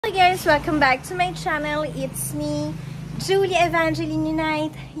guys! Welcome back to my channel. It's me, Julia Evangeline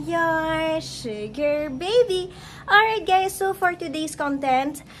Unite, your sugar baby. Alright guys, so for today's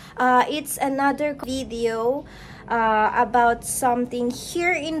content, it's another video about something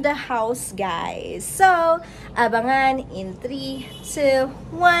here in the house, guys. So, abangan in 3, 2,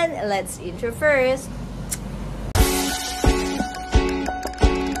 1. Let's intro first.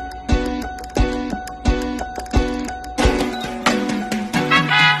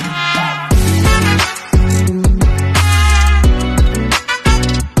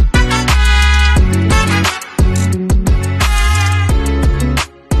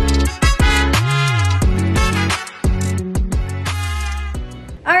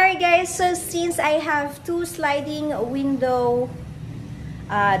 So since I have 2 sliding window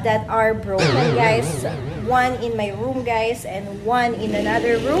that are broken, guys, one in my room, guys, and one in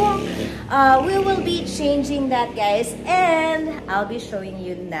another room, we will be changing that, guys, and I'll be showing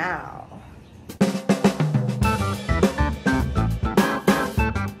you now.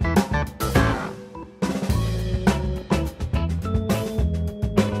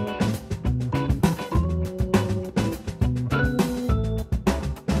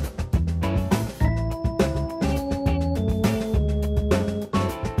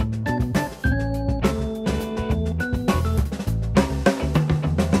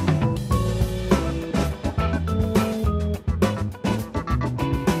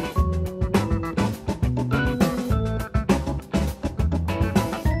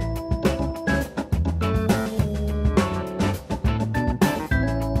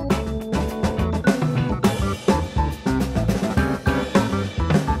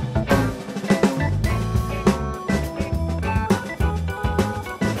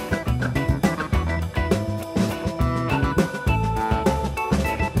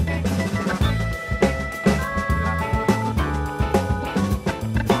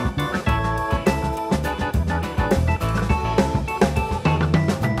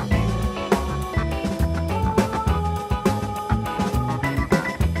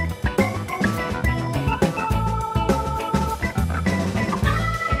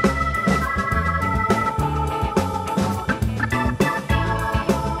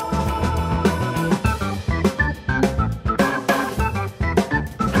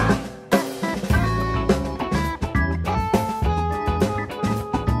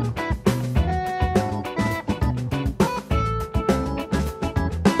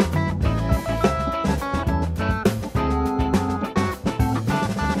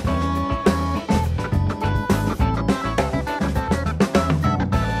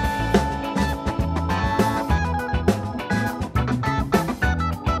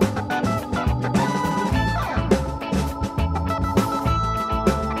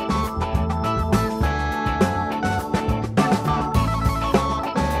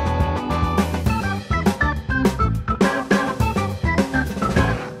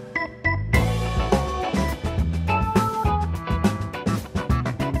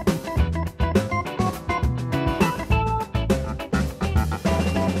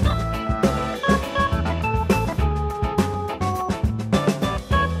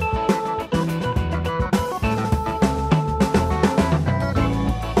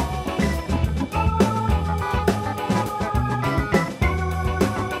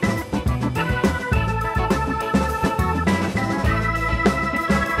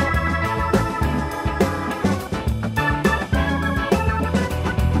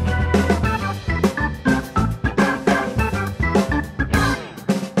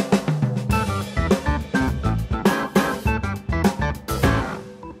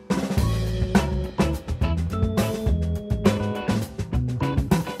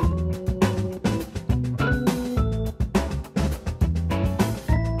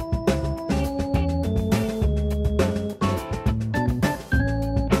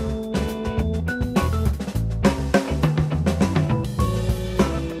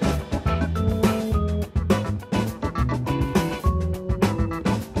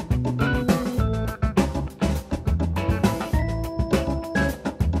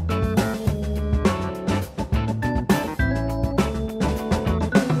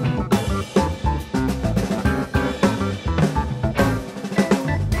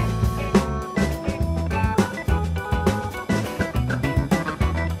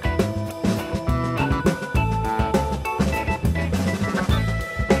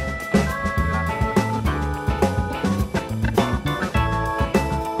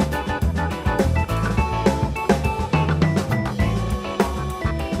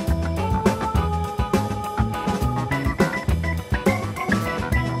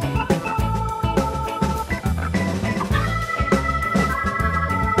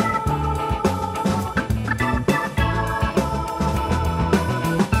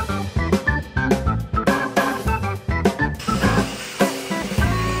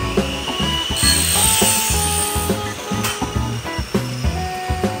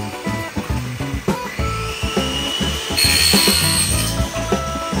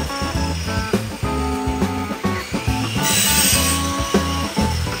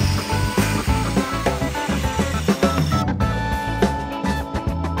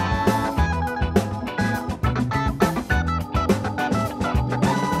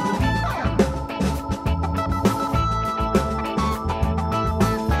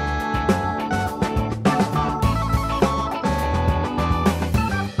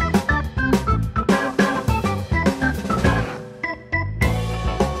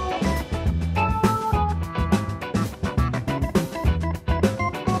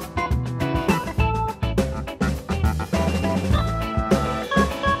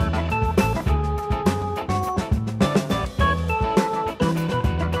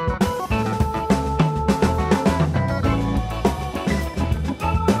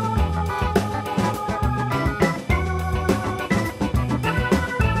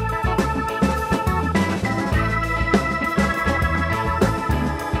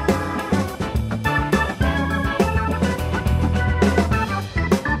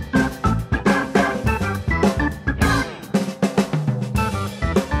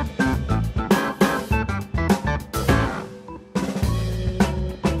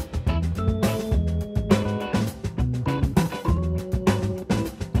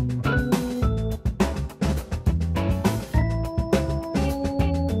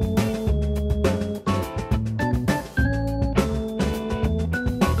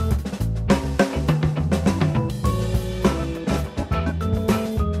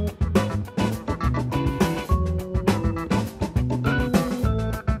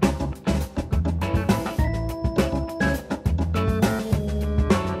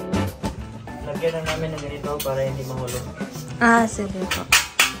 ano, para hindi mahulog. Ah, sige po.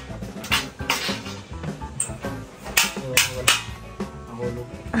 Mahulog.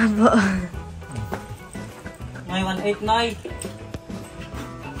 Abo. May 1.8 na eh.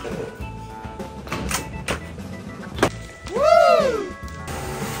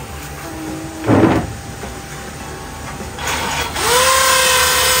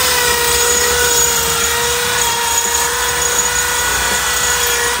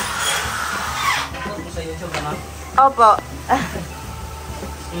 Opo.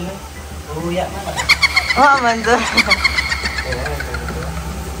 Uhuya man. Oo, Amanda.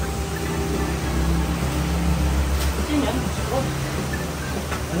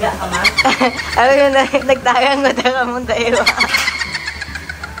 Uhuya ka man? Alam yun na, nagtayang ko na mong tayo.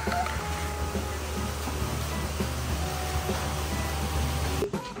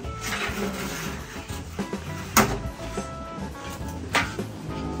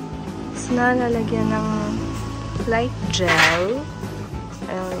 Nalalagyan ng light gel.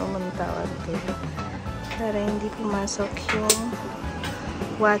 Ayun, naman tawag dito. Para hindi pumasok yung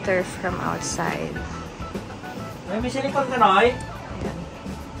water from outside. May silicone ka, Noy? Ayan.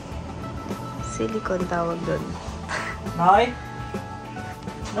 Silicone tawag doon. Noy?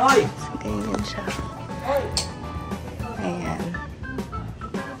 Noy? So, ganyan siya. Ayan.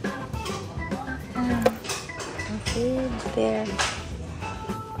 Okay, there.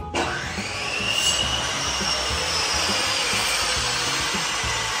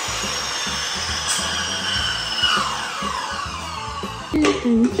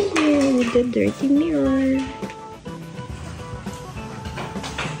 And here with the dirty mirror.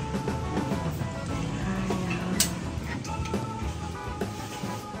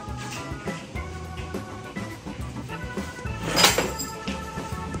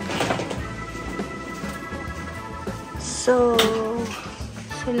 So,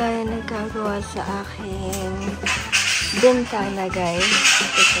 sila yung nagkagawa sa akin bintana, guys.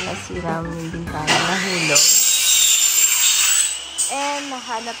 Kasi nasira yung bintana, nahulog. And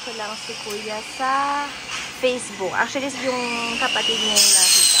nahanap ko lang si Kuya sa Facebook. Actually, yung kapatid niya yung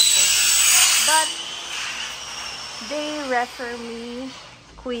nakita ko. But, they refer me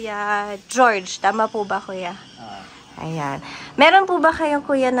Kuya George. Tama po ba, Kuya? Ayan. Meron po ba kayong,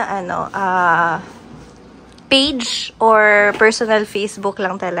 Kuya, na ano, page or personal Facebook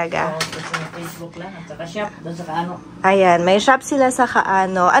lang talaga? Oo, personal Facebook lang. At saka shop, doon sa KAANO. Ayan, may shop sila sa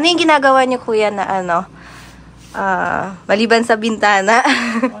KAANO. Ano yung ginagawa niyo, Kuya, na ano? Maliban sa bintana.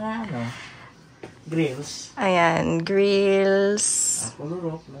 Mga ano, grills. Ayan, grills. Color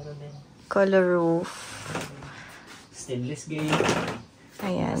roof, meron din. Color roof. Stainless gate.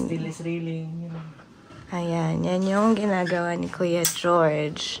 Ayan. Stainless railing. Ayan, yan yung ginagawa ni Kuya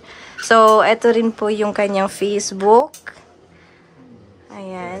George. So, ito rin po yung kanyang Facebook.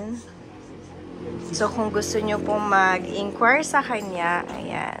 Ayan. So, kung gusto nyo pong mag-inquire sa kanya,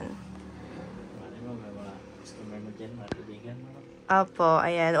 ayan. Opo,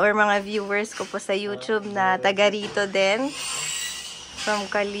 ayan. Or mga viewers ko po sa YouTube na taga rito din. From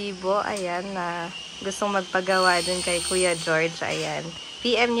KALIBO, ayan, na gustong magpagawa dun kay Kuya George, ayan.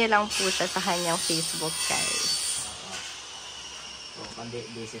 PM niyo lang po siya sa kanyang Facebook, guys. So,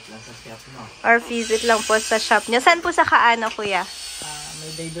 visit lang sa shop, no? Or visit lang po sa shop niya. Saan po sa KAANO, Kuya?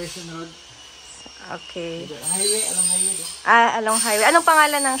 May Diversion Road. Okay. Highway, along highway. Along highway. Anong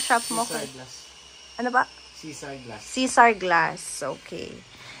pangalan ng shop mo? CEZAR Glass. Ano ba? CEZAR Glass. CEZAR Glass. Okay.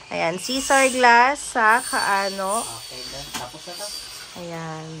 Ayan, CEZAR Glass sa KAANO. Okay, then. Tapos na to.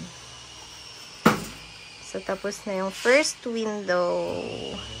 Ayan. So, tapos na yung first window.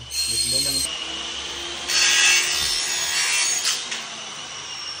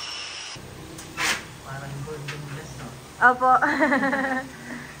 Parang golden glass, no? Opo.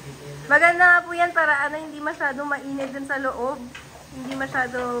 Maganda nga po yan para ano, hindi masyadong mainit dun sa loob. Hindi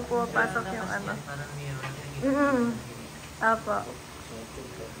masyado pumapasok yung ano. Parang mirror. Opo.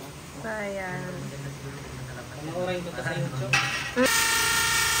 So, ayan. Panoorin ko to sa YouTube.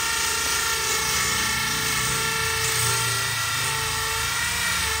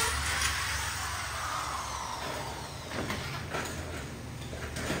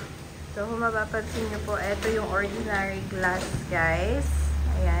 So, kung mapapansin nyo po, ito yung ordinary glass, guys.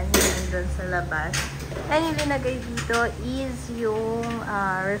 Ayan, yun doon sa labas. And yung linagay dito is yung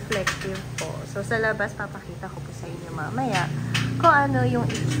reflective po. So, sa labas, papakita ko po sa inyo mamaya kung ano yung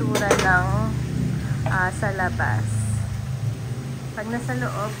itsura ng sa labas. Pag nasa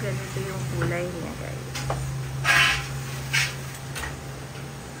loob, ganito yung kulay niya, guys.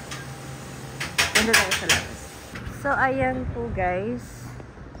 Ganda tayo sa labas. So, ayan po, guys.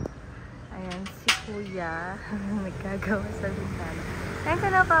 Ayan, si kuya. Nagkagawa sa bintana. Kaya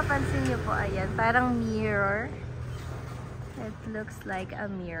kung napapansin niyo po, ayan, parang mirror. It looks like a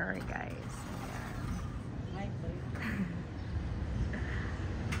mirror, guys. Ayan.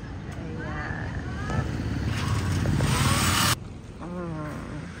 Ayan.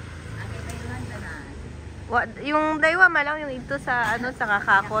 Yung daywa malang yung ito sa ano sa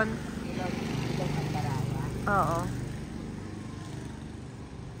kakakon. Oo.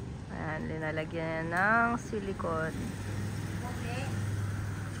 Ayan, linalagyan ng silicone.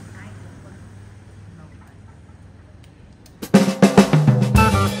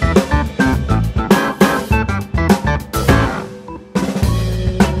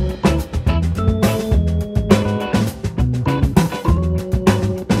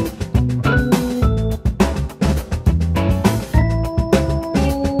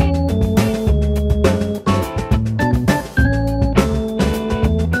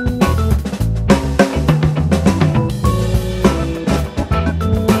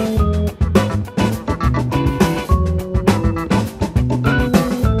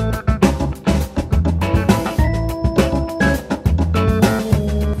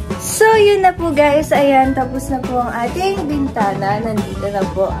 Guys, ayan, tapos na po ang ating bintana. Nandito na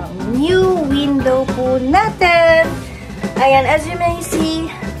po ang new window po natin. Ayan, as you may see,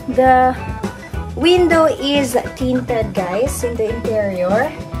 the window is tinted, guys, in the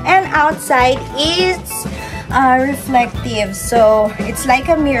interior. And outside is reflective. So, it's like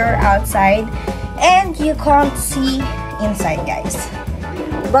a mirror outside. And you can't see inside, guys.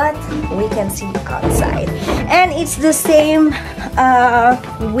 But we can see outside. And it's the same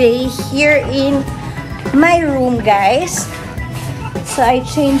way here in my room, guys. So I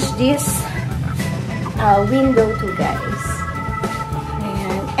changed this window too, guys.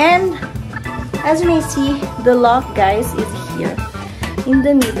 And as you may see, the lock, guys, is here in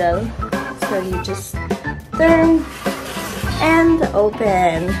the middle. So you just turn and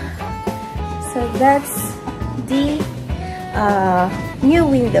open. So that's the new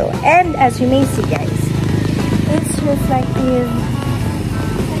window. And as you may see, guys, it's reflective.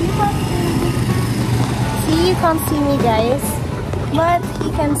 You can't see me, guys, but he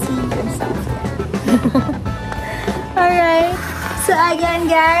can see himself. Alright, so again,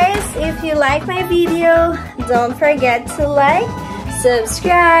 guys, if you like my video, don't forget to like,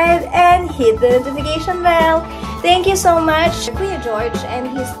 subscribe, and hit the notification bell. Thank you so much, Kuya George and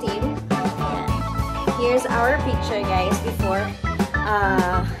his team. Here's our picture, guys, before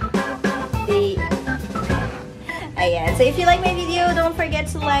Ayan. So if you like my video, don't forget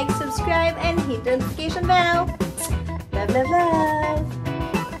to like, subscribe, and hit the notification bell. Love, love, love.